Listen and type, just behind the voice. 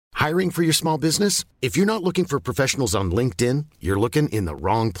Hiring for your small business? If you're not looking for professionals on LinkedIn, you're looking in the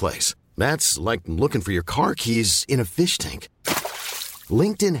wrong place. That's like looking for your car keys in a fish tank.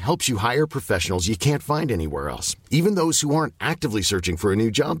 LinkedIn helps you hire professionals you can't find anywhere else, even those who aren't actively searching for a new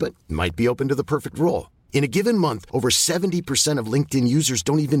job but might be open to the perfect role. In a given month, over 70% of LinkedIn users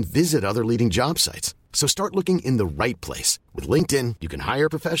don't even visit other leading job sites. So start looking in the right place. With LinkedIn, you can hire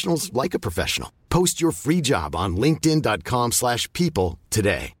professionals like a professional. Post your free job on linkedin.com/people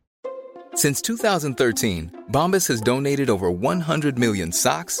today. Since 2013, Bombas has donated over 100 million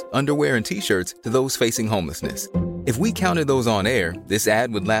socks, underwear, and T-shirts to those facing homelessness. If we counted those on air, this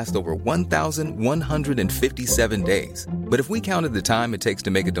ad would last over 1,157 days. But if we counted the time it takes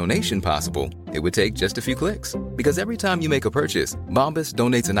to make a donation possible, it would take just a few clicks. Because every time you make a purchase, Bombas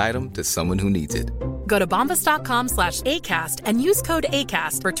donates an item to someone who needs it. Go to bombas.com/ACAST and use code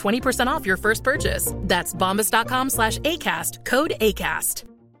ACAST for 20% off your first purchase. That's bombas.com/ACAST, code ACAST.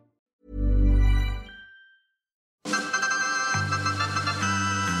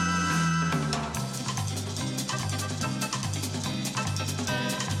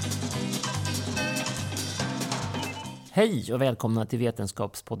 Hej och välkomna till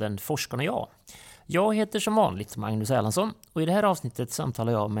Vetenskapspodden Forskaren och jag. Jag heter som vanligt Magnus Erlandsson och i det här avsnittet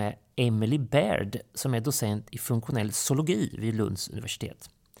samtalar jag med Emily Baird som är docent i funktionell zoologi vid Lunds universitet.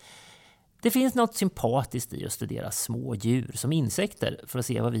 Det finns något sympatiskt i att studera små djur som insekter för att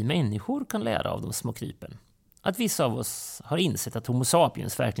se vad vi människor kan lära av de små krypen. Att vissa av oss har insett att Homo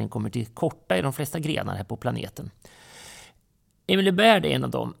sapiens verkligen kommer till korta i de flesta grenar här på planeten. Emily Baird är en av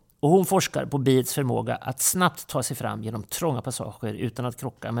dem. Och hon forskar på biets förmåga att snabbt ta sig fram genom trånga passager utan att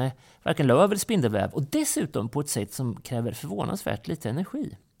krocka med varken löv eller spindelväv och dessutom på ett sätt som kräver förvånansvärt lite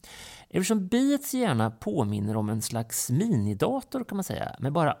energi. Eftersom biets hjärna påminner om en slags minidator kan man säga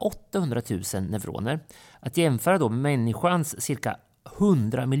med bara 800 000 neuroner att jämföra då med människans cirka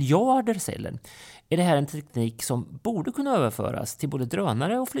 100 miljarder celler är det här en teknik som borde kunna överföras till både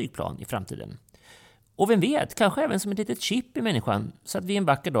drönare och flygplan i framtiden. Och vem vet, kanske även som ett litet chip i människan så att vi en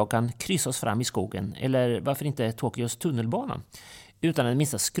vacker dag kan kryssa oss fram i skogen eller varför inte Tokyos tunnelbana utan en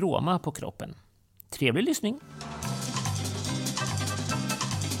minsta skråma på kroppen. Trevlig lyssning!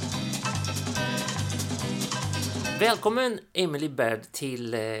 Välkommen Emily Baird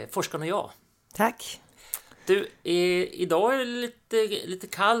till Forskaren och jag. Tack! Du, idag är det lite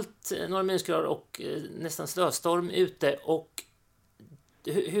kallt, några minusgrader och nästan snöstorm ute och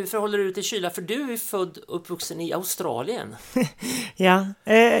hur förhåller du dig till kyla? För du är född och uppvuxen i Australien. Ja,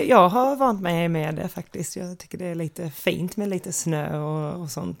 jag har vant mig med det faktiskt. Jag tycker det är lite fint med lite snö och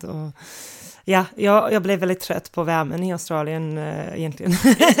sånt. Och, ja, jag blev väldigt trött på värmen i Australien egentligen.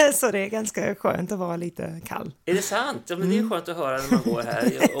 Så det är ganska skönt att vara lite kall. Är det sant? Ja, men det är skönt att höra när man går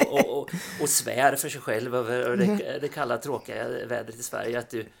här och svär för sig själv över det kalla, tråkiga vädret i Sverige.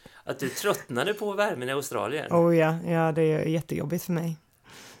 Att du tröttnade på värmen i Australien. Ja, det är jättejobbigt för mig.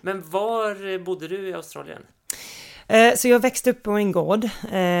 Men var bodde du i Australien? Så jag växte upp på en gård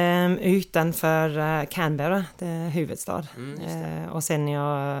utanför Canberra, det är huvudstad. Och sen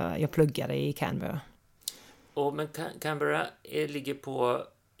jag pluggade i Canberra. Men Canberra ligger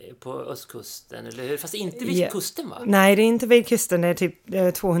på östkusten, eller hur? Fast inte vid kusten, va? Nej, det är inte vid kusten. Det är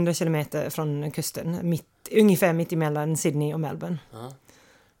typ 200 kilometer från kusten. Ungefär mitt emellan Sydney och Melbourne. Ja.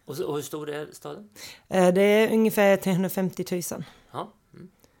 Och hur stor är staden? Det är ungefär 350 000. Ja.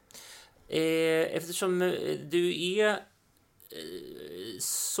 Eftersom du är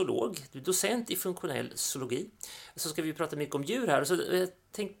zoolog, du är docent i funktionell zoologi, så ska vi prata mycket om djur här. Så jag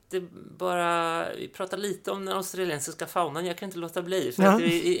tänkte bara prata lite om den australiensiska faunan. Jag kan inte låta bli, för att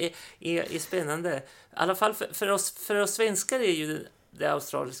det är spännande. I alla fall för oss svenskar är ju det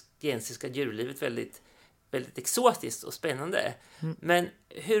australiensiska djurlivet väldigt exotiskt och spännande. Men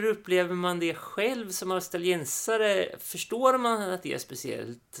hur upplever man det själv som australiensare? Förstår man att det är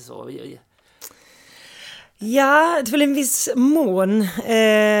speciellt så? Ja, till en viss mån.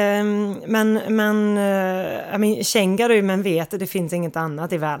 Men känguru, man vet att det finns inget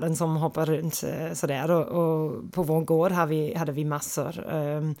annat i världen som hoppar runt sådär. Och på vår gård hade vi massor.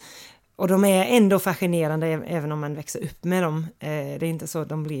 Och de är ändå fascinerande även om man växer upp med dem. Det är inte så att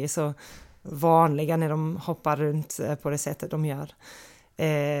de blir så vanliga när de hoppar runt på det sättet de gör.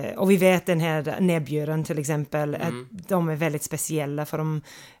 Och vi vet den här näbbdjuren till exempel att de är väldigt speciella för de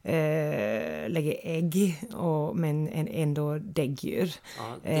lägger ägg men ändå däggdjur.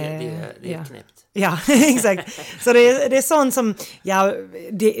 Ja, det är knäppt. Ja, exakt. Så det är sånt som,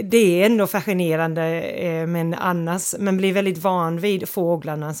 det är ändå fascinerande, men annars, man blir väldigt van vid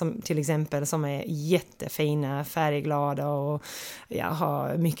fåglarna som till exempel som är jättefina, färgglada och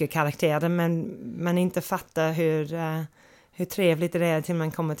har mycket karaktärer, men man inte fattar hur hur trevligt det är till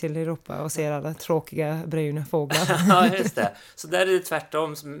man kommer till Europa och ser alla tråkiga bruna fåglar. Ja, just det. Så där är det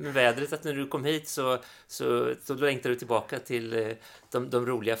tvärtom med vädret, att när du kom hit så längtar du tillbaka till de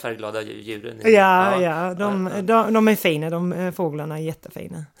roliga färgglada djuren. Ja, de är fina, de fåglarna är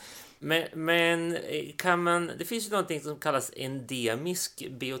jättefina. Men det finns ju någonting som kallas endemisk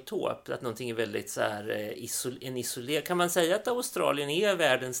biotop, att någonting är väldigt så här isolerad. Kan man säga att Australien är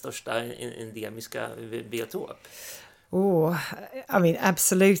världens största endemiska biotop?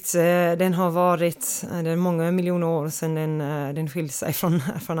 Absolut. Den har varit, det är många miljoner år sedan den skilde sig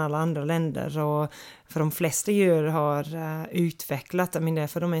från alla andra länder, och för de flesta djur har utvecklat,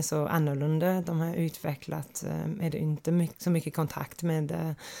 därför de är så annorlunda, de har utvecklat är det inte så mycket kontakt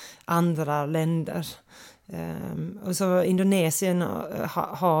med andra länder. Och så Indonesien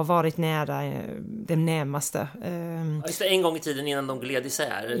har varit nära den närmaste. Just det, en gång i tiden innan de gled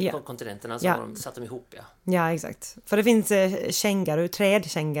isär på kontinenterna så satt de ihop. Ja, exakt. För det finns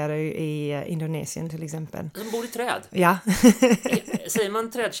trädkänguru i Indonesien till exempel. De bor i träd? Ja. Säger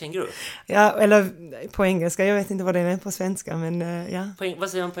man trädkänguru? Ja, eller på engelska, jag vet inte vad det är på svenska, men ja. Vad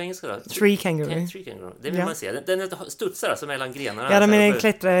säger man på engelska då? Tree kangaroo. Det vill man se. Den studsar alltså mellan grenarna. Ja, den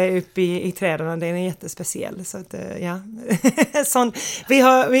klättrar upp i träden, den är jättespeciell. Så att, ja.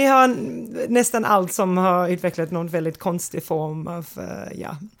 Vi har nästan allt som har utvecklat någon väldigt konstig form av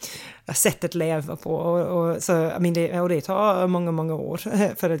sättet att leva på, och det tar många år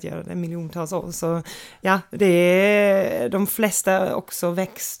för att göra det, miljontals år. Så ja, det är de flesta också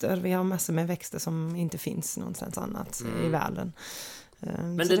växter. Vi har massor med växter som inte finns någonstans annat i världen.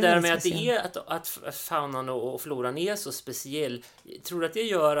 Men det där med att faunan och floran är så speciell, tror du att det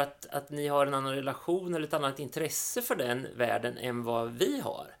gör att ni har en annan relation eller ett annat intresse för den världen än vad vi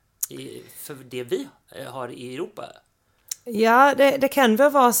har? För det vi har i Europa? Ja, det kan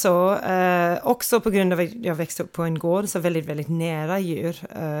väl vara så. Också på grund av att jag växte upp på en gård så väldigt, väldigt nära djur.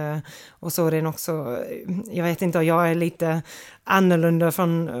 Och så är den också, jag vet inte, jag är lite annorlunda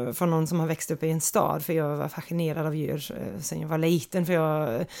från någon som har växt upp i en stad, för jag var fascinerad av djur sen jag var liten,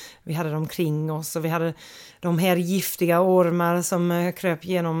 för vi hade dem kring oss, och vi hade de här giftiga ormar som kröp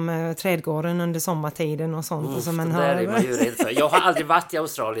genom trädgården under sommartiden och sånt. Och så man där är man ju rädd för. Jag har aldrig varit i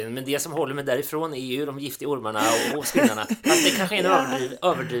Australien, men det som håller mig därifrån är ju de giftiga ormarna och spinnarna. Fast det kanske är en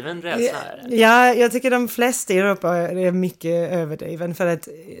överdriven rädsla här. Ja, jag tycker de flesta i Europa är mycket överdriven, för att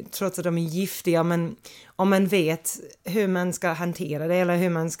trots att de är giftiga, men om man vet hur man ska hantera det, eller hur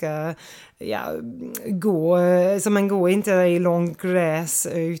man ska gå, så man går inte i långt gräs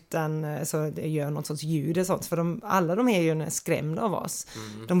utan så det gör något sorts ljud och sånt, för alla de här djuren är skrämda av oss.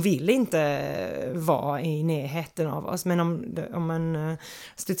 De vill inte vara i närheten av oss, men om man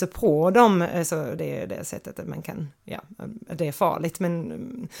studsar på dem, så det är det sättet att man kan, det är farligt,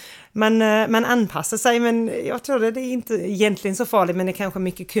 men man anpassar sig. Men jag tror det är inte egentligen så farligt, men det är kanske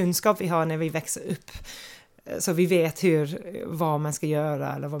mycket kunskap vi har när vi växer upp. Så vi vet vad man ska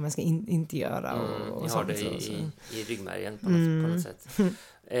göra eller vad man ska inte göra. Och ni har det i ryggmärgen på något sätt.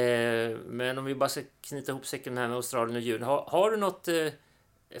 Men om vi bara ska knyta ihop säcken här med Australien och djuren. Har du något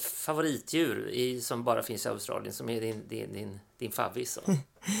favoritdjur som bara finns i Australien som är din favvis?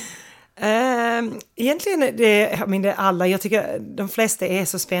 Egentligen det är alla. Jag tycker de flesta är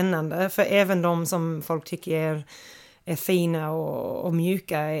så spännande, för även de som folk tycker är fina och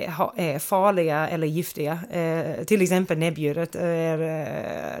mjuka är farliga eller giftiga. Till exempel näbbdjuret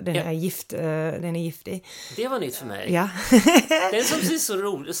den är giftig. Det var nytt för mig. Ja. Den som ser så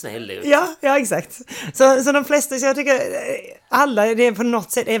rolig och snäll ut. Ja, exakt. Så de flesta, så jag tycker alla, det är på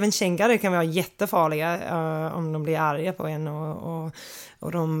något sätt, även kängare kan vara jättefarliga om de blir arga på en,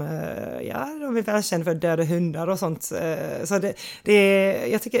 och de är välkända för döda hundar och sånt. Så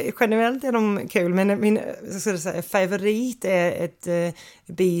jag tycker generellt är de kul, men min favorit är ett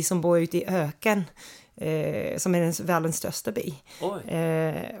bi som bor ute i öken. Som är världens största bi.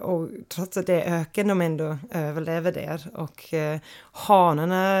 Och trots att det är öken, de ändå överlever där. Och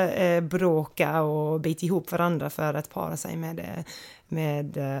hanarna bråkar och biter ihop varandra för att para sig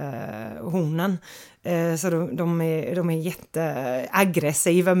med honan. Så de är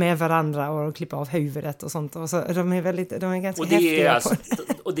jätteaggressiva med varandra och klipper av huvudet och sånt. Och så de är ganska häftiga.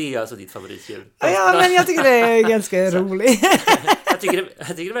 Och det är alltså ditt favoritdjur? Ja, men jag tycker det är ganska roligt. Jag tycker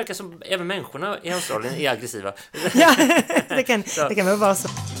det verkar som även människorna i Australien är aggressiva. Ja, det kan väl vara så.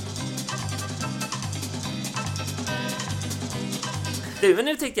 Men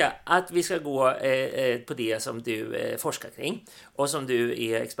nu tyckte jag att vi ska gå på det som du forskar kring och som du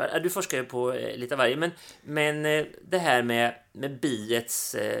är expert. Du forskar ju på lite varje, men det här med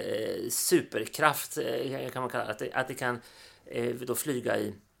biets superkraft kan man kalla att det kan då flyga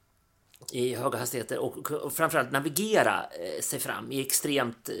i höga hastigheter och framförallt navigera sig fram i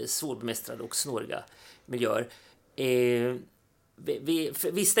extremt svårbemästrade och snåriga miljöer.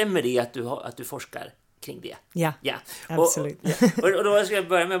 Vi stämmer det att du forskar kring det? Ja, absolut. Och då ska jag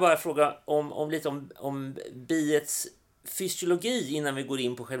börja med bara fråga om biets fysiologi innan vi går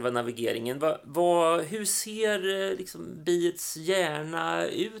in på själva navigeringen. Hur ser liksom biets hjärna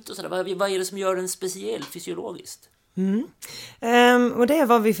ut och sådär? Vad är det som gör den speciell fysiologiskt? Och det är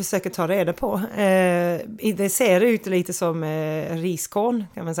vad vi försöker ta reda på. Det ser ut lite som riskorn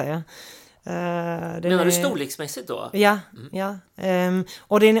kan man säga. Menar du storleksmässigt då? Ja.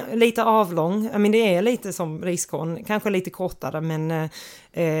 Och den är lite avlång. Det är lite som riskorn, kanske lite kortare, men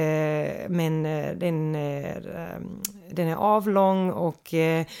den är avlång och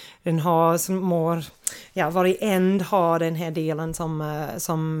den har varje änd har den här delen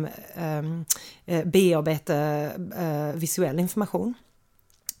som bearbetar visuell information.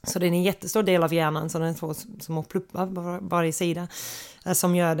 Så det är en jättestor del av hjärnan, så den är två små pluppar på varje sida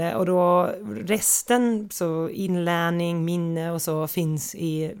som gör det. Och då resten, så inlärning, minne och så, finns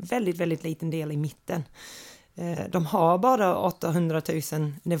i väldigt, väldigt liten del i mitten. De har bara 800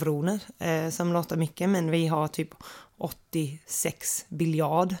 000 neuroner som låter mycket, men vi har typ 86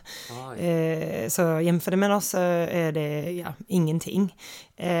 biljard. Så jämfört med oss är det ingenting.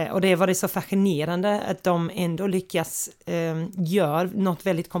 Och det var det så fascinerande att de ändå lyckas göra något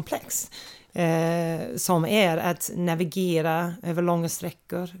väldigt komplext. Som är att navigera över långa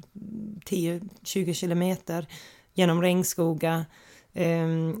sträckor, 10-20 kilometer, genom regnskogar.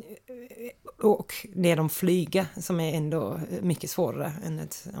 Och det är de flyga som är ändå mycket svårare än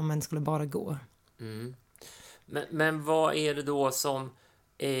om man skulle bara gå. Mm. Men vad är det då som...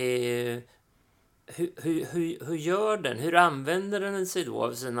 Hur gör den? Hur använder den sig då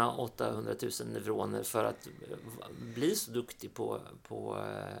av sina 800 000 neuroner för att bli så duktig på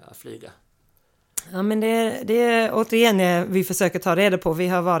att flyga? Ja, men det är återigen vi försöker ta reda på. Vi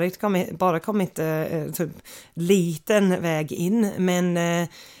har bara kommit typ liten väg in, men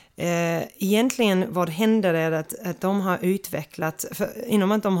egentligen vad händer är att de har utvecklat,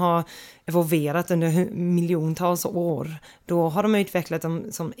 inom att de har evolverat under miljontals år, då har de utvecklat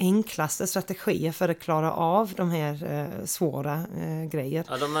dem som enklaste strategier för att klara av de här svåra grejer.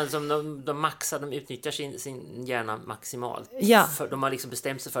 Ja, de utnyttjar sin hjärna maximalt. Ja. För de har liksom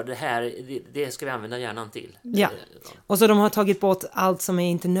bestämt sig för det ska vi använda hjärnan till. Ja, och så de har tagit bort allt som är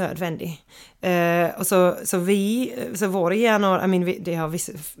inte nödvändigt. Och så våra hjärnor, det har viss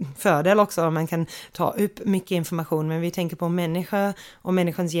fördel också, man kan ta upp mycket information, men vi tänker på människa och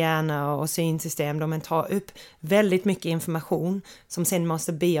människans hjärna och synsystem, de tar upp väldigt mycket information som sen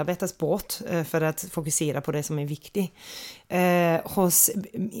måste bearbetas bort för att fokusera på det som är viktigt. Hos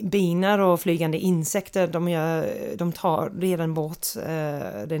binar och flygande insekter, de tar redan bort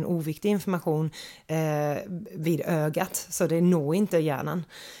den oviktiga information vid ögat, så det når inte hjärnan.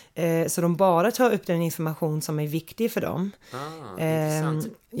 Så de bara tar upp den information som är viktig för dem. Intressant.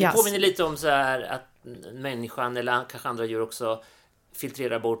 Det påminner lite om så här att människan eller kanske andra djur också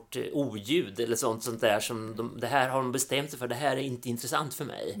filtrerar bort oljud eller sånt där som det här har de bestämt sig för, det här är inte intressant för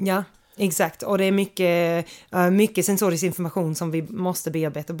mig. Ja. Exakt, och det är mycket sensorisk information som vi måste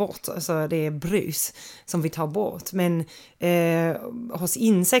bearbeta bort. Alltså det är brus som vi tar bort. Men hos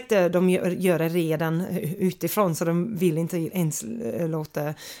insekter, de gör det redan utifrån, så de vill inte ens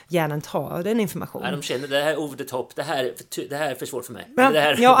låta hjärnan ta den informationen. Ja, de känner det här over the top, det här är för svårt för mig.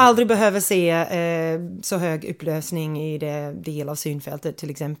 Ja, jag aldrig behöver se så hög upplösning i det del av synfältet till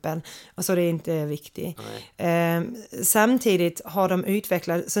exempel. Alltså det är inte viktigt. Samtidigt har de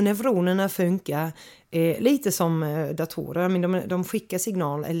utvecklat, så neuronerna funkar lite som datorer, men de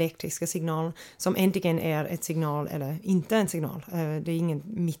skickar elektriska signal som antingen är ett signal eller inte en signal. Det är ingen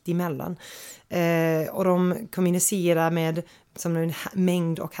mitt emellan. Och de kommunicerar med som en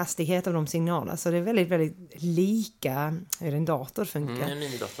mängd och hastighet av de signaler. Så det är väldigt, väldigt lika hur en dator funkar. En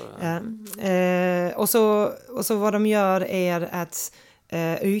minidator. Ja. Och så vad de gör är att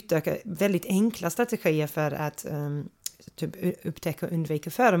utöka väldigt enkla strategier för att typ upptäcka och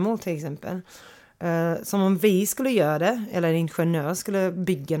undvika föremål till exempel. Som om vi skulle göra det, eller en ingenjör skulle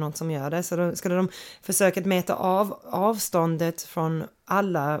bygga något som gör det, så då skulle de försöka att mäta avståndet från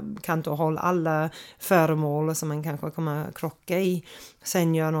alla kanter och håll, alla föremål som man kanske kommer krocka i.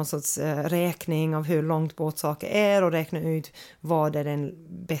 Sen gör någon sorts räkning av hur långt bort saker är och räkna ut vad är den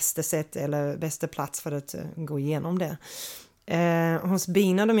bästa sätt eller bästa plats för att gå igenom det. Hos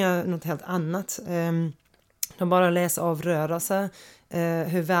bina de gör något helt annat. De bara läser av rörelser,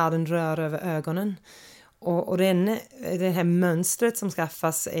 hur världen rör över ögonen. Och det här mönstret som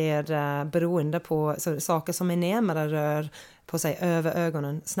skaffas är beroende på saker som är närmare rör på sig över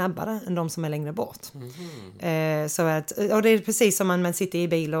ögonen snabbare än de som är längre bort. Så att, och det är precis som man sitter i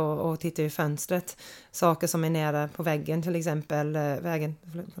bil och tittar i fönstret. Saker som är nära på väggen till exempel,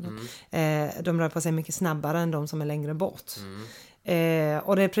 de rör på sig mycket snabbare än de som är längre bort.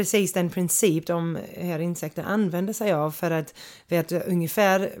 Och det är precis den princip de här insekterna använder sig av för att veta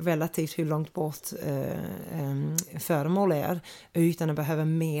ungefär relativt hur långt bort föremål är utan att behöva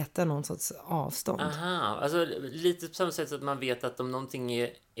mäta någon sorts avstånd. Aha, alltså lite på samma sätt att man vet att om någonting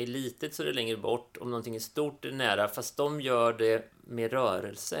är litet så är det längre bort, om någonting är stort är det nära, fast de gör det med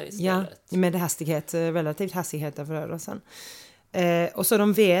rörelse istället. Ja, med hastighet, relativt hastighet av rörelsen. Och så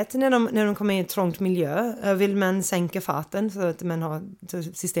de vet när de kommer i en trångt miljö, vill man sänka farten så att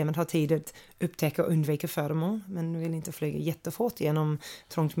systemet har tid att upptäcka och undvika föremål. Man vill inte flyga jättefort genom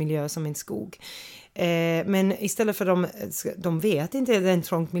trångt miljö som en skog. Men istället för de vet inte att det är en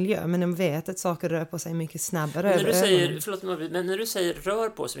trångt miljö, men de vet att saker rör på sig mycket snabbare. Men när du säger rör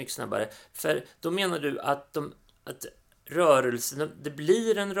på sig mycket snabbare, för då menar du att rörelsen, det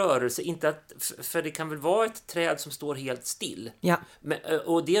blir en rörelse, inte att, för det kan väl vara ett träd som står helt still. Ja. Men,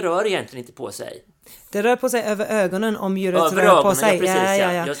 och det rör egentligen inte på sig. Det rör på sig över ögonen om djuret rör på sig.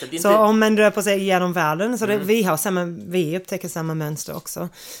 Ja. Just det, så om man rör på sig genom världen, så vi upptäcker samma mönster också.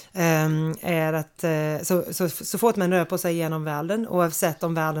 Är att så fort man rör på sig genom världen, oavsett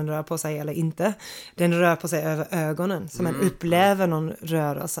om världen rör på sig eller inte, den rör på sig över ögonen, så man upplever någon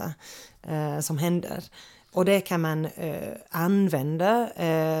rörelse som händer. Och det kan man använda.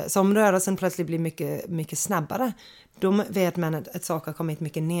 Som rörelsen plötsligt blir mycket, mycket snabbare, då vet man att saker har kommit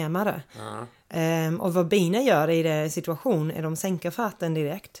mycket närmare. Och vad bina gör i den situationen är de sänker farten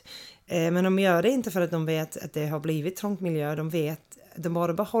direkt. Men de gör det inte för att de vet att det har blivit trångt miljö. De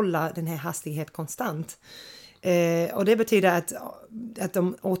bara behåller den här hastigheten konstant. Och det betyder att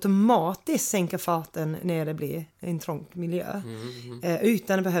de automatiskt sänker farten när det blir en trångt miljö.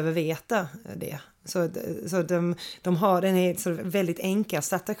 Utan att behöva veta det. Så de har en så väldigt enkel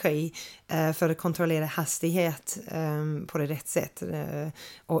strategi för att kontrollera hastighet på det rätt sätt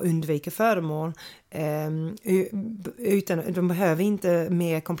och undvika föremål. Utan de behöver inte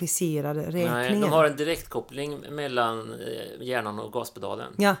mer komplicerade räkningar. Nej, de har en direktkoppling mellan hjärnan och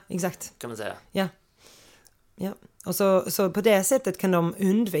gaspedalen. Ja, exakt. Kan man säga. Ja. Och så på det sättet kan de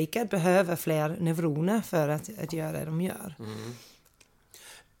undvika att behöva fler neuroner för att göra det de gör.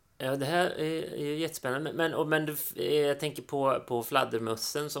 Ja, det här är ju jättespännande. Men jag tänker på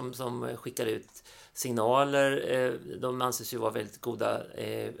fladdermössen som skickar ut signaler. De anses ju vara väldigt goda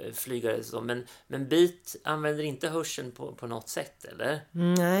flygare. Men bit använder inte hörseln på något sätt, eller?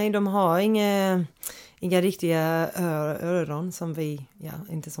 Nej, de har inga riktiga öron som vi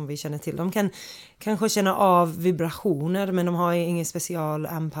känner till. De kan kanske känna av vibrationer, men de har inga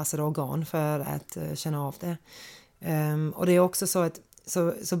specialanpassade organ för att känna av det. Och det är också så att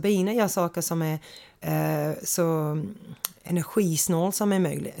så bina gör saker som är så energisnål som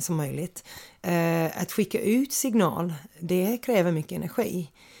möjligt. Att skicka ut det kräver mycket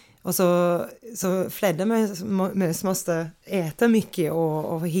energi. Och så fladdermöss måste äta mycket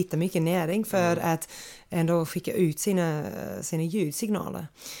och hitta mycket näring för att ändå skicka ut sina ljudsignaler.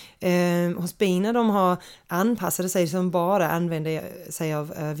 Hos bina, de har anpassade sig som bara använder sig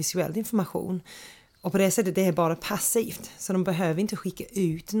av visuell information. Och på det sättet det är bara passivt. Så de behöver inte skicka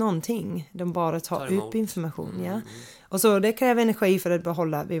ut någonting. De bara tar upp information. Ja. Och så det kräver energi för att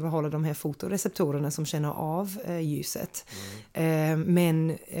behålla de här fotoreceptorerna som känner av ljuset.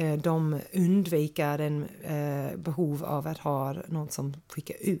 Men de undviker den behov av att ha något som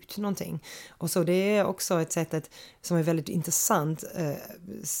skickar ut någonting. Och så det är också ett sätt som är väldigt intressant.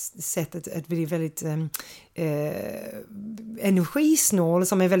 Sättet att bli väldigt energisnål,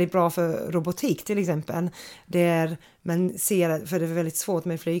 som är väldigt bra för robotik till exempel. Där man ser, för det är väldigt svårt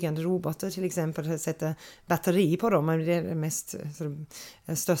med flygande robotar till exempel, att sätta batteri på dem. Det är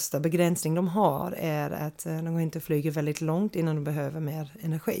den största begränsning de har är att de inte flyger väldigt långt innan de behöver mer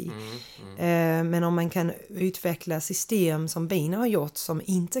energi. Men om man kan utveckla system som bina har gjort som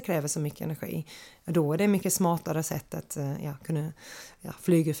inte kräver så mycket energi, då är det mycket smartare sätt att kunna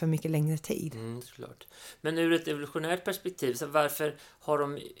flyga för mycket längre tid. Såklart. Men ur ett evolutionärt perspektiv, så varför har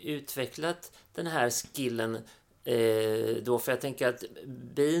de utvecklat den här skillen då? För jag tänker att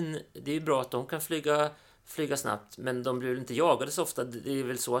bin, det är ju bra att de kan flyga snabbt, men de blir väl inte jagade så ofta. Det är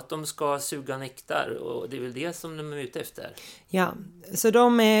väl så att de ska suga nektar, och det är väl det som de är ute efter. Ja, så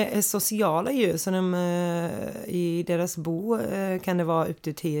de är sociala djur, så i deras bo kan det vara upp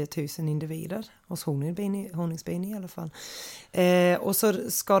till 10 000 individer. hos honungsbin i alla fall. Och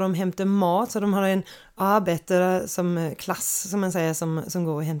så ska de hämta mat, så de har en arbetare som klass som man säger som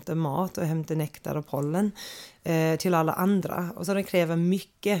går och hämtar mat och hämtar nektar och pollen till alla andra. Och så det kräver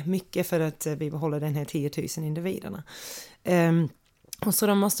mycket för att vi behåller den här 10 000 individerna. Och så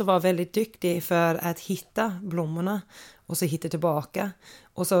de måste vara väldigt duktiga för att hitta blommorna och så hitta tillbaka.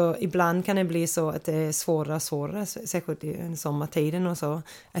 Och så ibland kan det bli så att det är svårare, särskilt i sommartiden och så,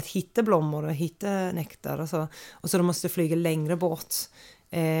 att hitta blommor och hitta nektar och så. Och så de måste flyga längre bort.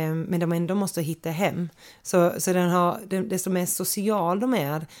 Men de ändå måste hitta hem. Så desto mer social de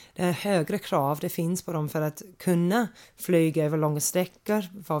är, det är högre krav det finns på dem för att kunna flyga över långa sträckor,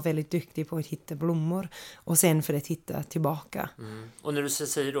 vara väldigt duktig på att hitta blommor och sen för att hitta tillbaka. Och när du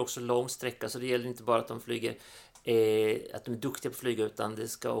säger också lång sträcka, så det gäller inte bara att de flyger, att de är duktiga på att flyga, utan det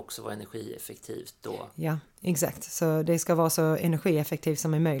ska också vara energieffektivt då. Ja, exakt. Så det ska vara så energieffektivt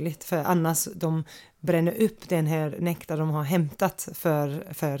som är möjligt, för annars de bränner upp den här nektar de har hämtat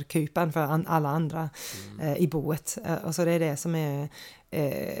för kupan, för alla andra i boet. Och så det är det som är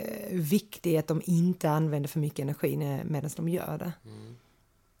viktigt, att de inte använder för mycket energi medan de gör det.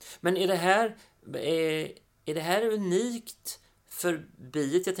 Men är det här unikt för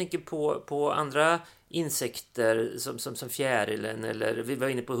biet? Jag tänker på andra insekter som fjärilen, eller vi var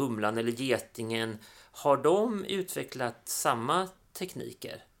inne på humlan eller getingen. Har de utvecklat samma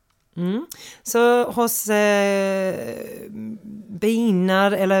tekniker? Så hos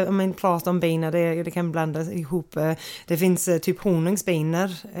binar, eller om man pratar om binar, det kan blandas ihop. Det finns typ honungsbinar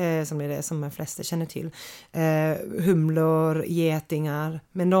som är det som de flesta känner till. Humlor, getingar,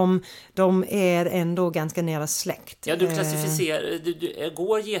 men de är ändå ganska nära släkt. Ja, du klassificerar,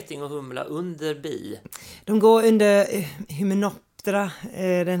 går geting och humla under bi? De går under Hymenoptera,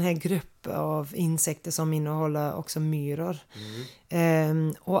 den här gruppen av insekter som innehåller också myror.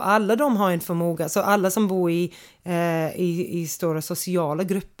 Och alla de har en förmåga, så alla som bor i stora sociala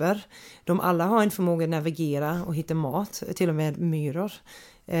grupper, de alla har en förmåga att navigera och hitta mat, till och med myror.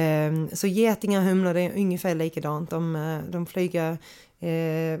 Så getingar och humlor är ungefär likadant. De flyger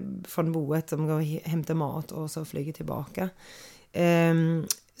från boet, de går och hämtar mat och så flyger tillbaka.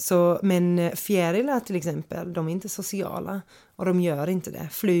 Men fjärilar till exempel, de är inte sociala och de gör inte det,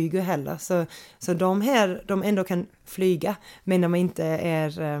 flyger heller. Så de ändå kan flyga, men de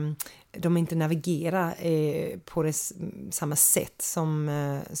inte navigerar på det samma sätt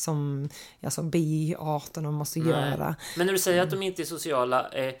som biarterna måste göra. Men när du säger att de inte är sociala,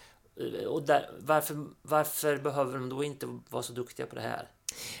 och varför behöver de då inte vara så duktiga på det här?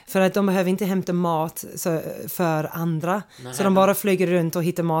 För att de behöver inte hämta mat för andra. Nej. Så de bara flyger runt och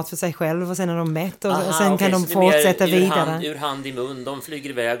hittar mat för sig själv, och sen är de mätt och sen kan de fortsätta vidare. Ur hand i mun, de flyger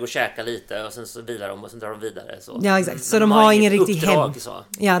iväg och käkar lite och sen så vilar de och sen drar de vidare. Så. Ja, exakt. Så de har ingen riktigt hem. Så.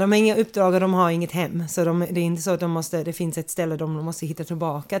 Ja, de har inga uppdrag och de har inget hem. Så det är inte så att det finns ett ställe de måste hitta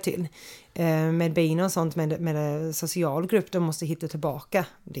tillbaka till. Med bin och sånt, med en social grupp, de måste hitta tillbaka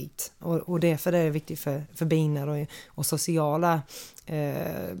dit. Och därför är det viktigt för binor och sociala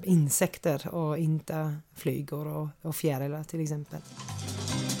insekter och inte flygor och fjärilar till exempel.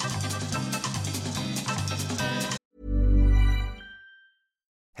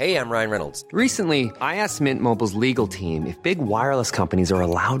 Hey, I'm Ryan Reynolds. Recently, I asked Mint Mobile's legal team if big wireless companies are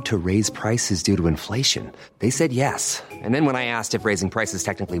allowed to raise prices due to inflation. They said yes. And then when I asked if raising prices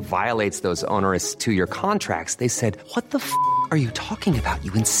technically violates those onerous 2-year contracts, they said, "What the f*** are you talking about,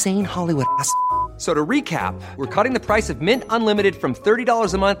 you insane Hollywood ass?" So to recap, we're cutting the price of Mint Unlimited from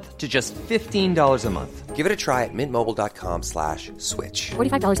 $30 a month to just $15 a month. Give it a try at mintmobile.com/switch.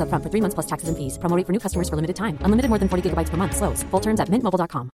 $45 up front for 3 months plus taxes and fees. Promo rate for new customers for limited time. Unlimited more than 40 gigabytes per month. Slows full terms at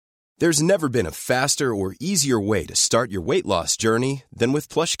mintmobile.com. There's never been a faster or easier way to start your weight loss journey than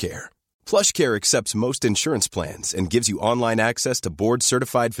with PlushCare. PlushCare accepts most insurance plans and gives you online access to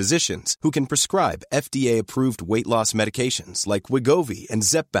board-certified physicians who can prescribe FDA-approved weight loss medications like Wegovy and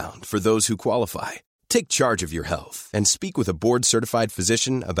Zepbound for those who qualify. Take charge of your health and speak with a board-certified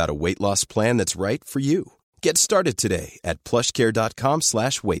physician about a weight loss plan that's right for you. Get started today at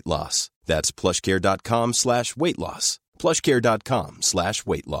plushcare.com/weightloss. That's plushcare.com/weightloss.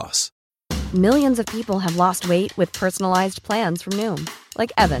 plushcare.com/weightloss. Millions of people have lost weight with personalized plans from Noom.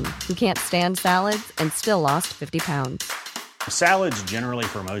 Like Evan, who can't stand salads and still lost 50 pounds. Salads generally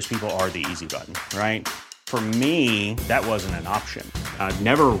for most people are the easy button, right? For me, that wasn't an option. I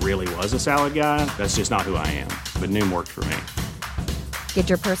never really was a salad guy. That's just not who I am. But Noom worked for me. Get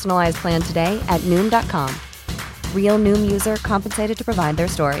your personalized plan today at Noom.com. Real Noom user compensated to provide their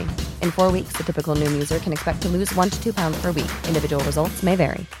story. In 4 weeks, the typical Noom user can expect to lose 1 to 2 pounds per week. Individual results may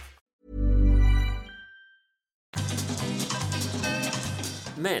vary.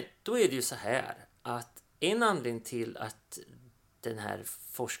 Men då är det ju så här att en anledning till att den här er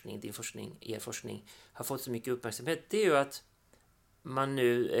forskning har fått så mycket uppmärksamhet, det är ju att man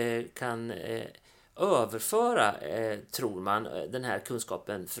nu kan överföra, tror man, den här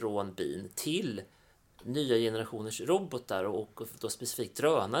kunskapen från bin till nya generationers robotar och då specifikt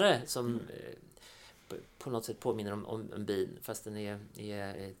drönare som på något sätt påminner om en bin fast den är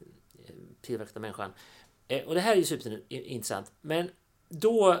tillverkad av människan. Och det här är ju superintressant. Men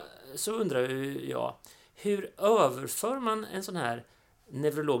då så undrar jag, hur överför man en sån här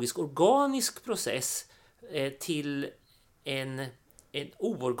neurologisk organisk process till en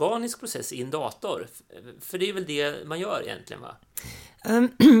oorganisk process i en dator? För det är väl det man gör egentligen, va?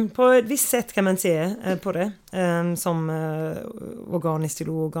 På ett visst sätt kan man se på det som organiskt till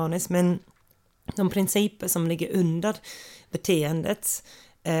oorganiskt, men de principer som ligger under beteendet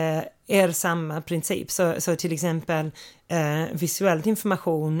är samma princip. Så till exempel visuell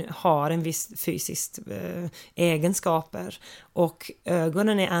information har en viss fysisk egenskaper och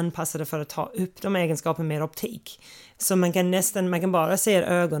ögonen är anpassade för att ta upp de egenskaperna med optik. Så man kan bara se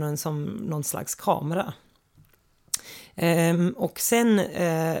ögonen som någon slags kamera. Och sen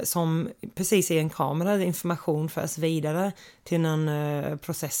som precis i en kamera, information förs vidare till någon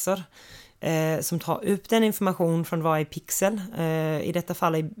processor som tar upp den information från varje pixel. I detta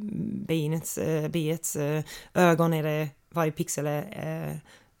fall i biets ögon är det varje pixel är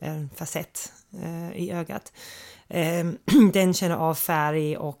en facett i ögat. Den känner av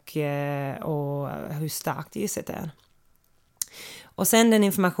färg och hur starkt ljuset är. Och sen den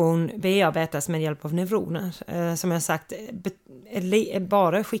information bearbetas med hjälp av neuroner. Som jag sagt,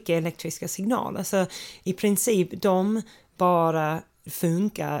 bara skickar elektriska signaler. Så i princip de bara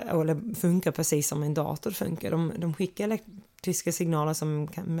funkar precis som en dator funkar. De skickar elektriska signaler som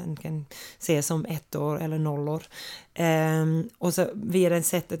man kan se som 1 eller 0. Och så via det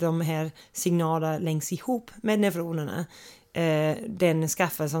sättet de här signalerna länks ihop med neuronerna. Den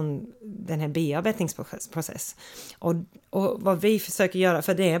skaffar som den här bearbetningsprocess. Och vad vi försöker göra,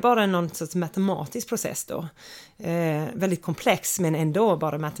 för det är bara någon sorts matematisk process då. Väldigt komplex men ändå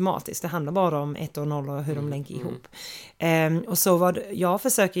bara matematiskt. Det handlar bara om 1 och 0 och hur de länkar ihop. Och så vad jag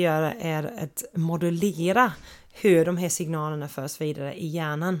försöker göra är att modellera hur de här signalerna förs vidare i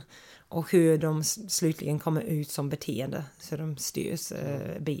hjärnan. Och hur de slutligen kommer ut som beteende. Så de styrs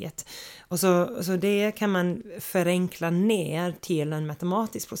biet. Och så det kan man förenkla ner till en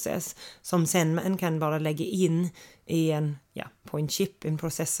matematisk process. Som sen man kan bara lägga in i på en chip, en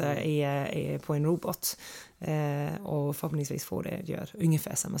processor på en robot. Och förhoppningsvis får det göra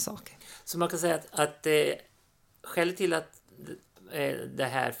ungefär samma sak. Så man kan säga att skälet till att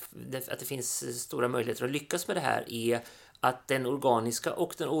det finns stora möjligheter att lyckas med det här är att den organiska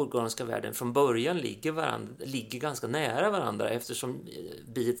och den oorganiska världen från början ligger ganska nära varandra eftersom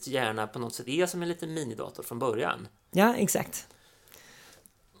biets hjärna på något sätt är som en liten minidator från början. Ja, exakt.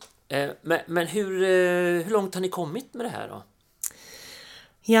 Men hur långt har ni kommit med det här då?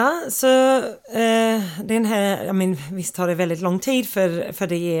 Ja, så den här, visst tar det väldigt lång tid för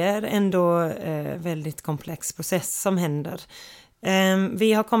det är ändå väldigt komplex process som händer.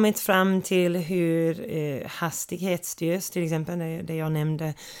 Vi har kommit fram till hur hastighet styrs, till exempel det jag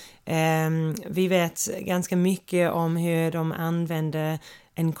nämnde. Vi vet ganska mycket om hur de använder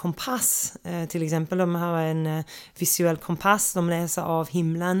en kompass. Till exempel de har en visuell kompass, de läser av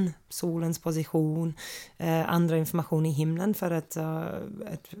himlen, solens position, andra information i himlen för att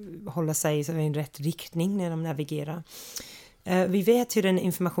hålla sig i en rätt riktning när de navigerar. Vi vet hur den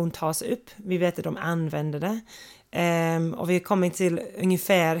information tas upp, vi vet att de använder det. Och vi har kommit till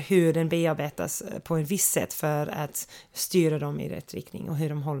ungefär hur den bearbetas på en viss sätt för att styra dem i rätt riktning och hur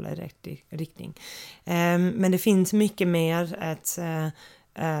de håller i rätt riktning. Men det finns mycket mer att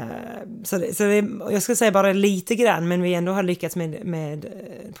så det, jag ska säga bara lite grann, men vi ändå har lyckats med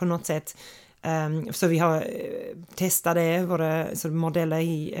på något sätt. Så vi har testat våra modeller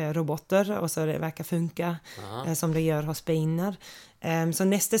i robotar och så det verkar funka som det gör hos binar. Så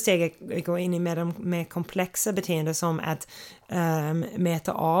nästa steg är att gå in i mer komplexa beteenden som att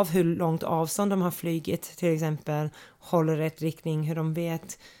mäta av hur långt avstånd de har flygit, till exempel håller rätt riktning, hur de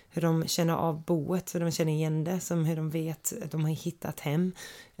vet, hur de känner av boet, hur de känner igen det, som hur de vet att de har hittat hem.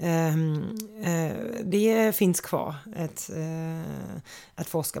 Det finns kvar att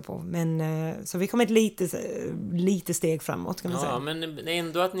forska på. Men så vi kommer lite steg framåt, kan man säga. Men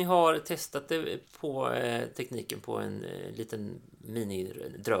ändå att ni har testat det på tekniken på en liten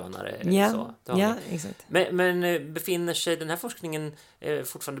minidrönare eller så. Ja, exakt. Men befinner sig den här forskningen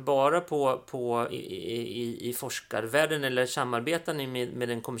fortfarande bara i forskarvärlden, eller samarbetar ni med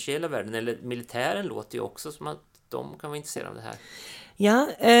den kommersiella världen, eller militären låter ju också som att de kan vara intresserade av det här? Ja,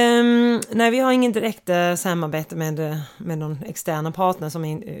 nej, vi har ingen direkt samarbete med någon externa partner som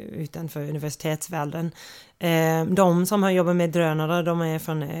är utanför universitetsvärlden. De som har jobbat med drönare, de är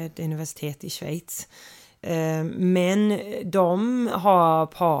från ett universitet i Schweiz. Men de har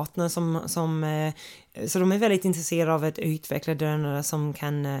partner som så de är väldigt intresserade av att utveckla drönare som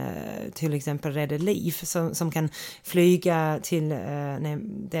kan till exempel rädda liv, som kan flyga till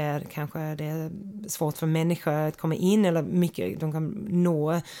där kanske det är svårt för människor att komma in, eller de kan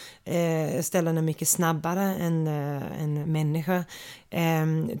nå ställena mycket snabbare än människor.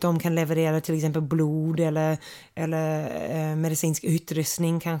 De kan leverera till exempel blod eller medicinsk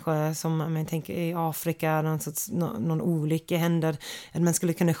utrustning, kanske som man tänker i Afrika, någon olycka händer, att man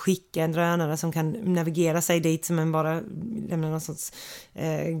skulle kunna skicka en drönare som kan navigera sig dit, som man bara lämnar någon sorts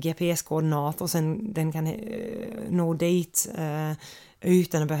GPS-koordinat och sen den kan nå dit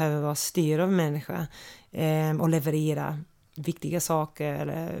utan att behöva vara styrd av människor och leverera viktiga saker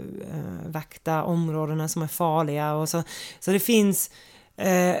eller vakta områdena som är farliga och så det finns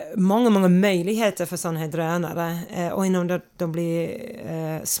många möjligheter för sådana här drönare, och inom de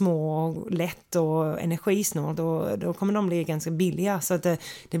blir små, lätt och energisnål, då kommer de bli ganska billiga, så att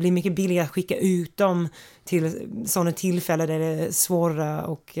det blir mycket billigare att skicka ut dem till sådana tillfällen där det är svårare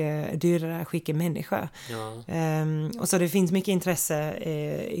och dyrare att skicka människor. Ja. Och så det finns mycket intresse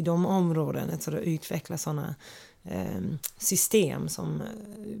i de områdena, så att utveckla sådana system som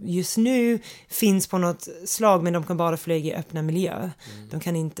just nu finns på något slag, men de kan bara flyga i öppna miljö. De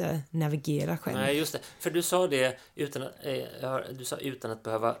kan inte navigera själv. Nej, just det. För du sa det utan att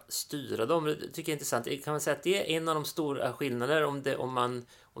behöva styra dem. Det tycker jag är intressant. Kan man säga att det är en av de stora skillnader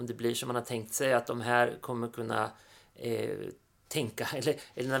om det blir som man har tänkt sig, att de här kommer kunna tänka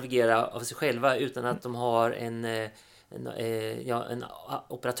eller navigera av sig själva utan att de har en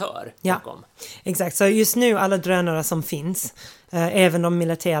operatör bakom. Ja, exakt. Så just nu alla drönare som finns, även de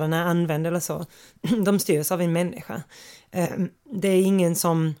militärerna använder eller så, de styrs av en människa. Det är ingen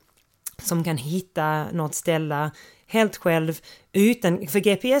som kan hitta något ställe helt själv utan, för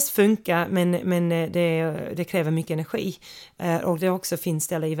GPS funkar, men det kräver mycket energi, och det också finns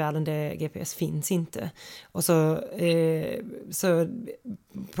ställen i världen där GPS finns inte, och så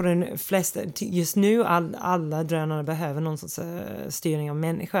på den flesta just nu alla drönare behöver någon sorts styrning av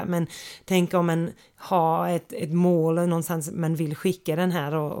människa, men tänk om man har ett mål någonstans man vill skicka den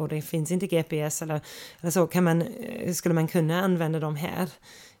här och det finns inte GPS eller så, skulle man kunna använda dem här,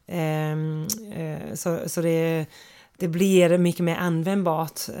 så det blir mycket mer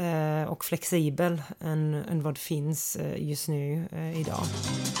användbart och flexibel än vad det finns just nu idag.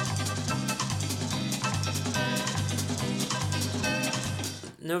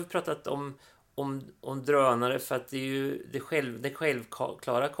 Nu har vi pratat om drönare för att det är ju det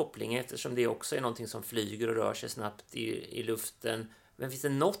självklara kopplingen, eftersom det också är någonting som flyger och rör sig snabbt i luften. Men finns det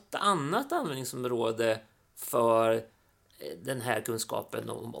något annat användningsområde för den här kunskapen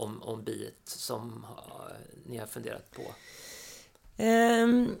om biet som ni har funderat på?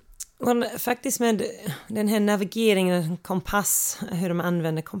 Faktiskt med den här navigeringen, kompass, hur de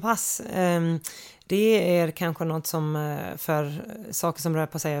använder kompass, det är kanske något som för saker som rör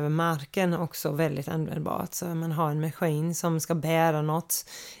på sig över marken också väldigt användbart. Så man har en maskin som ska bära något.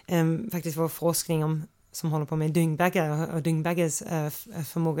 Faktiskt vår forskning som håller på med dyngbaggar och dyngbaggars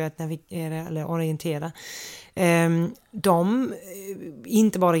förmåga att navigera eller orientera. De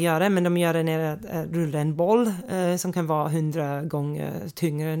inte bara gör det, men de gör det när de rullar en boll som kan vara 100 gånger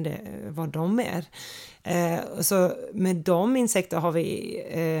tyngre än vad de är. Så med de insekter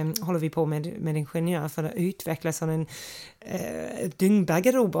håller vi på med ingenjör för att utveckla en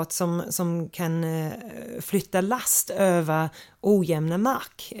dyngbaggerobot som kan flytta last över ojämna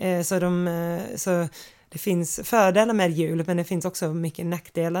mark. Så det finns fördelar med hjul, men det finns också mycket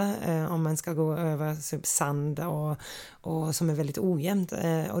nackdelar om man ska gå över sand och som är väldigt ojämnt.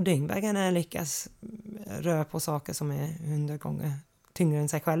 Och dyngbaggarna lyckas röra på saker som är 100 gånger tyngre än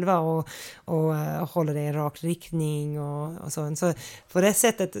sig själva och håller det i en rak riktning och så. Så på det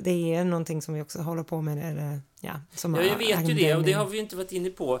sättet, det är någonting som vi också håller på med. Som jag vet ju det, och det har vi inte varit inne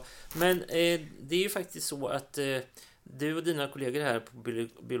på. Men det är ju faktiskt så att du och dina kollegor här på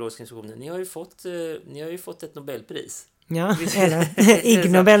biologiska institutionen, ni har ju fått ett Nobelpris. Ja, eller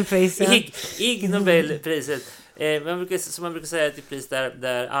Ig Nobelpris. Ja. Ig Nobelpriset. Som man brukar säga, ett pris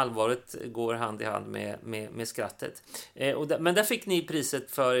där allvaret går hand i hand med skrattet. Men där fick ni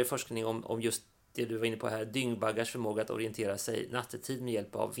priset för forskning om just det du var inne på här, dyngbaggars förmåga att orientera sig nattetid med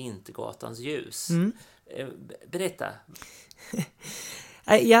hjälp av Vintergatans ljus. Berätta.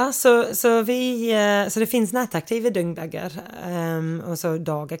 Ja, så det finns nattaktiva dyngbaggar och så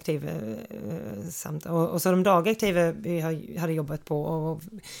dagaktiva samt. Och så de dagaktiva vi hade jobbat på och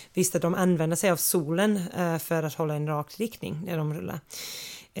visste att de använder sig av solen för att hålla en rak riktning när de rullar.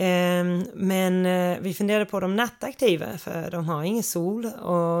 Men vi funderade på de nattaktiva för de har ingen sol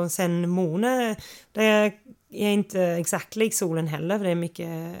och sen måne det är inte exakt lik solen heller för det är mycket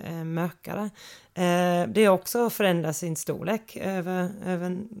mörkare. Det är också förändrar sin storlek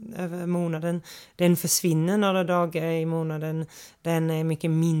över månaden. Den försvinner några dagar i månaden. Den är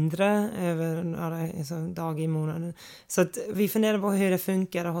mycket mindre över några dagar i månaden. Så att vi funderar på hur det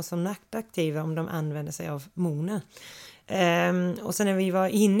funkar att ha som nattaktiva om de använder sig av månen. Och sen när vi var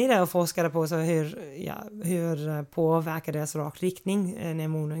inne i det och forskade på så hur påverkar deras rak riktning när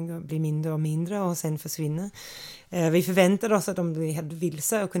månen blir mindre och mindre och sen försvinner. Vi förväntade oss att de blev helt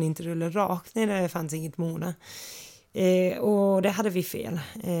vilse och kunde inte rulla rakt när det fanns inget måne. Och det hade vi fel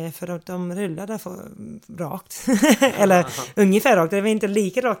för att de rullade rakt eller ungefär rakt, det var inte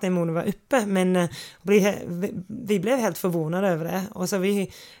lika rakt när månen var uppe men vi blev helt förvånade över det och så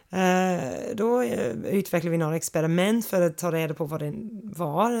då utvecklade vi några experiment för att ta reda på vad det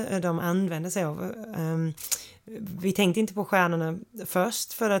var de använde sig av. Vi tänkte inte på stjärnorna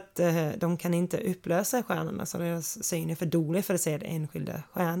först för att de kan inte upplösa stjärnorna så deras syn är för dålig för att se enskilda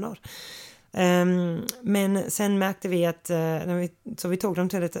stjärnor. Men sen märkte vi att så vi tog dem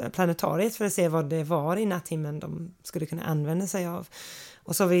till ett planetariet för att se vad det var i natthimlen de skulle kunna använda sig av.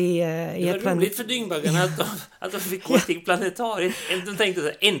 Och så vi det var roligt för dyngbaggarna att de fick gå till planetariet. De tänkte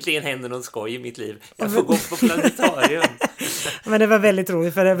så äntligen händer något skoj i mitt liv. Jag får gå på planetarium. Men det var väldigt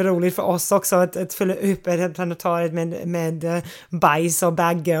roligt för det var roligt för oss också att fylla upp ett planetariet med bajs och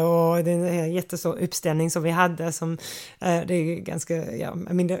bagge och den jättestor uppställning som vi hade som det är ganska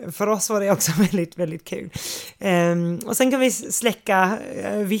för oss var det också väldigt väldigt kul. Och sen kan vi släcka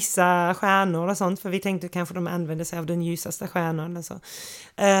vissa stjärnor och sånt för vi tänkte kanske de använde sig av den ljusaste stjärnan eller så.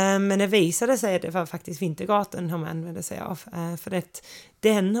 Men det visade sig att det var faktiskt Vintergatan de använde sig av för att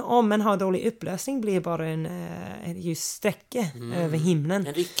om man har dålig upplösning blir bara en ljus sträcka över himlen.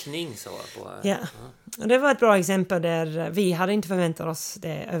 En riktning så på. Ja. Och det var ett bra exempel där vi hade inte förväntat oss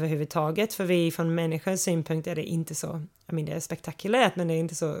det överhuvudtaget för vi från människors synpunkt är det inte så det är spektakulärt men det är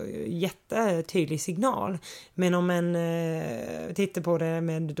inte så jättetydlig signal. Men om man tittar på det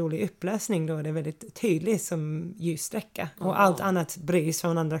med dålig upplösning då är det väldigt tydligt som ljussträcka och allt annat brys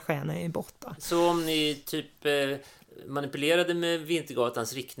från andra stjärnor är borta. Så om ni typ manipulerade med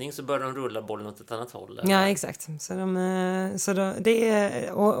Vintergatans riktning så började de rulla bollen åt ett annat håll. Eller? Ja, exakt. Det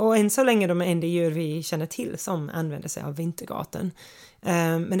är och än så länge de enda djur vi känner till som använder sig av Vintergatan.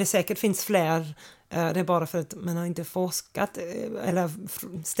 Men det säkert finns fler. Det är bara för att man har inte forskat eller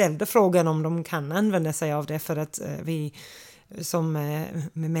ställde frågan om de kan använda sig av det för att vi som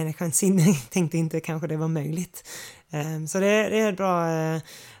med människans sinne tänkte inte kanske det var möjligt. Så det är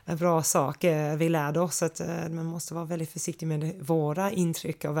en bra sak. Vi lärde oss att man måste vara väldigt försiktig med våra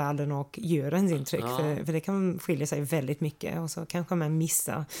intryck av världen och djurens intryck. För det kan skilja sig väldigt mycket och så kanske man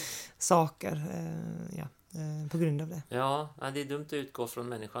missar saker på grund av det. Ja, det är dumt att utgå från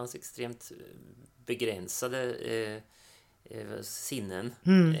människans extremt begränsade sinnen.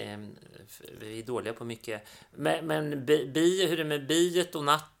 Vi är dåliga på mycket. Men hur är det med biet och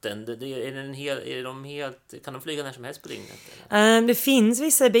natten? Kan de flyga när som helst på dygnet? Det finns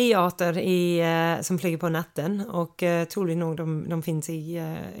vissa biarter som flyger på natten och troligen nog de finns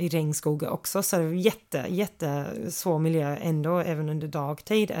i regnskogar också så det är jättesvår miljö ändå även under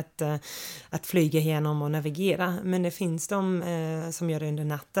dagtid att flyga igenom och navigera. Men det finns de som gör det under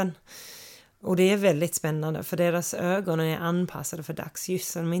natten. Och det är väldigt spännande för deras ögon är anpassade för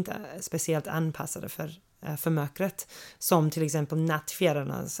dagsljus. De är inte speciellt anpassade för mörkret. Som till exempel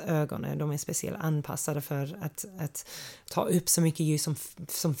nattfjärilarnas ögon. De är speciellt anpassade för att ta upp så mycket ljus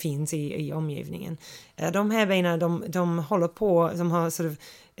som finns i omgivningen. De här benen, de håller på, de har sort of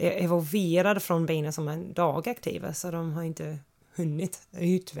evolverade från benen som är dagaktiva. Så de har inte hunnit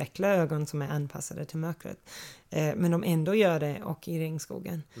utveckla ögon som är anpassade till mörkret. Men de ändå gör det och i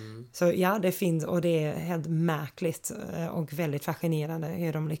regnskogen. Så ja, det finns och det är helt märkligt och väldigt fascinerande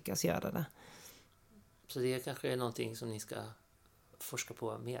hur de lyckas göra det. Så det kanske är någonting som ni ska forska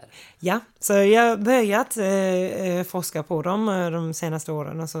på mer? Ja, så jag har börjat forska på dem de senaste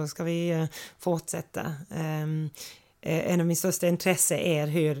åren och så ska vi fortsätta. En av min största intresse är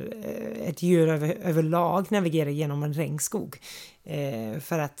hur ett djur överlag navigerar genom en regnskog.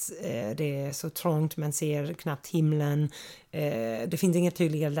 För att det är så trångt, man ser knappt himlen. Det finns inga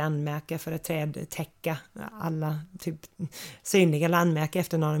tydliga landmärken för ett träd täcka alla typ synliga landmärken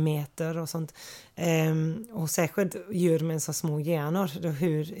efter några meter och sånt. Och särskilt djur med så små hjärnor,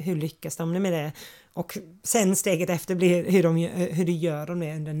 hur lyckas de med det? Och sen steget efter blir hur de gör de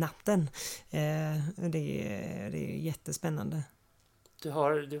det under natten. Det är jättespännande. Du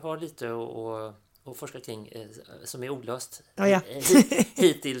har lite att forska kring som är olöst. Ja.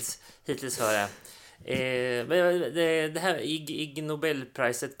 hittills hör jag. Det här Ig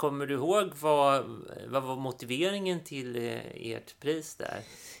Nobelpriset, kommer du ihåg vad var motiveringen till ert pris där?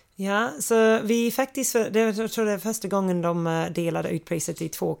 Ja, så vi faktiskt, jag tror det är första gången de delade ut priset i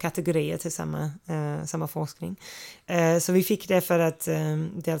 2 kategorier till samma forskning. Så vi fick det för att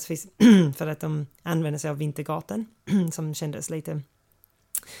dels för att de använde sig av vintergaten som kändes lite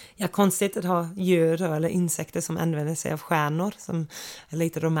konstigt att ha djur eller insekter som använder sig av stjärnor, som är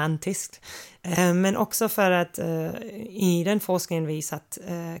lite romantiskt. Men också för att i den forskningen vi satt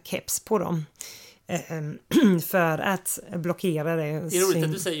keps på dem. För att blockera det. Det är roligt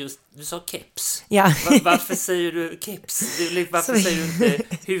att du säger du sa keps. Ja. Varför säger du keps? Varför säger du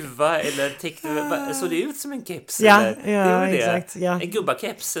inte huva eller täckte? Så det ut som en keps? Ja, eller? ja exakt. Ja. En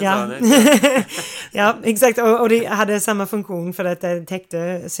gubbakeps. Ja. Ja, exakt. Och det hade samma funktion för att det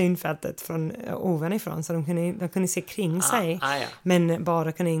täckte synfältet från ovanifrån. Så de kunde se kring sig. Men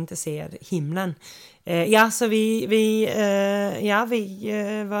bara kunde inte se himlen. Så vi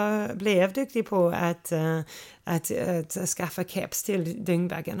blev duktiga på att skaffa keps till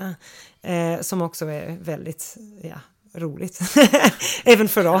dyngbaggarna, som också är väldigt roligt. Även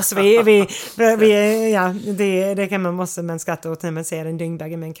för oss. Det kan man skratta åt när man ser en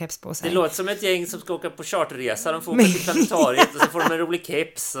dyngbagge med en keps på sig. Det låter som ett gäng som ska åka på charterresa. De får åka till planetariet och så får de en rolig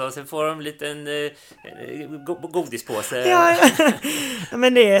keps och sen får de en liten godispåse. Ja.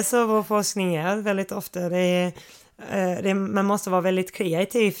 Men det är så vår forskning är väldigt ofta. Man måste vara väldigt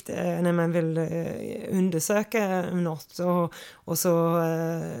kreativt när man vill undersöka något och så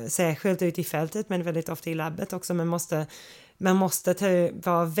särskilt ut i fältet, men väldigt ofta i labbet också. Man måste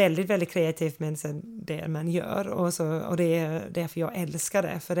vara väldigt, väldigt kreativ med det man gör, och det är därför jag älskar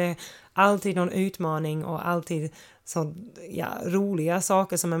det, för det är alltid någon utmaning och alltid så roliga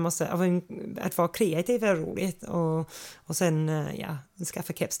saker som man måste, att vara kreativ är roligt, och sen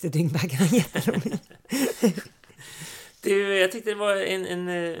skaffa keps till dyngbaggarna jätteroligt. Jag tyckte det var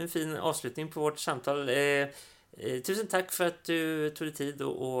en fin avslutning på vårt samtal. Tusen tack för att du tog dig tid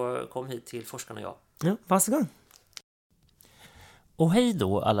och kom hit till Forskarna och jag. Ja, varsågod. Och hej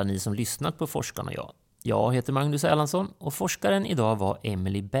då alla ni som lyssnat på Forskarna och jag. Jag heter Magnus Erlandsson och forskaren idag var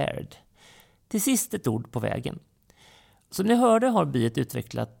Emily Baird. Till sist ett ord på vägen. Som ni hörde har biet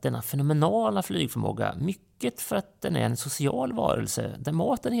utvecklat denna fenomenala flygförmåga, mycket för att den är en social varelse där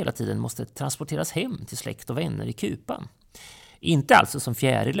maten hela tiden måste transporteras hem till släkt och vänner i kupan. Inte alltså som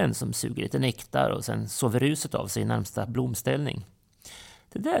fjärilen som suger lite nektar och sen sover ruset av sig i närmsta blomställning.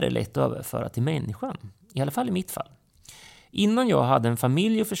 Det där är lätt att överföra till människan, i alla fall i mitt fall. Innan jag hade en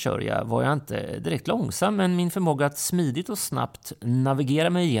familj att försörja var jag inte direkt långsam, men min förmåga att smidigt och snabbt navigera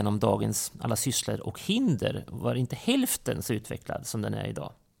mig igenom dagens alla sysslor och hinder var inte hälften så utvecklad som den är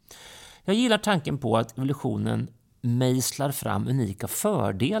idag. Jag gillar tanken på att evolutionen mejslar fram unika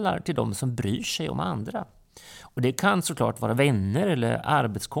fördelar till de som bryr sig om andra. Och det kan såklart vara vänner eller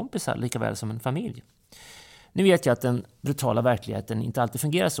arbetskompisar lika väl som en familj. Nu vet jag att den brutala verkligheten inte alltid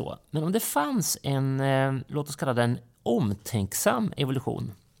fungerar så, men om det fanns en, låt oss kalla den omtänksam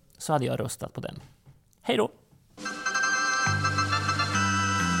evolution, så hade jag röstat på den. Hej då!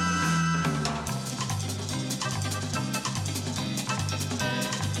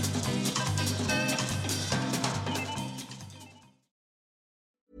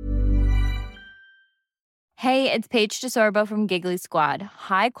 Hey, it's Paige DeSorbo from Giggly Squad.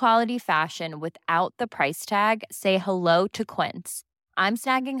 High quality fashion without the price tag. Say hello to Quince. I'm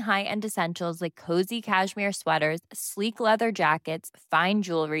snagging high-end essentials like cozy cashmere sweaters, sleek leather jackets, fine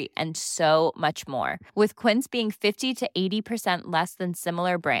jewelry, and so much more. With Quince being 50 to 80% less than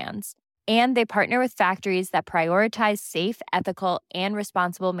similar brands. And they partner with factories that prioritize safe, ethical, and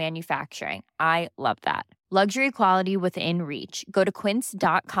responsible manufacturing. I love that. Luxury quality within reach. Go to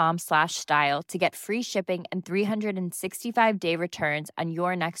quince.com/style to get free shipping and 365-day returns on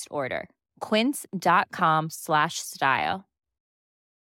your next order. Quince.com/style.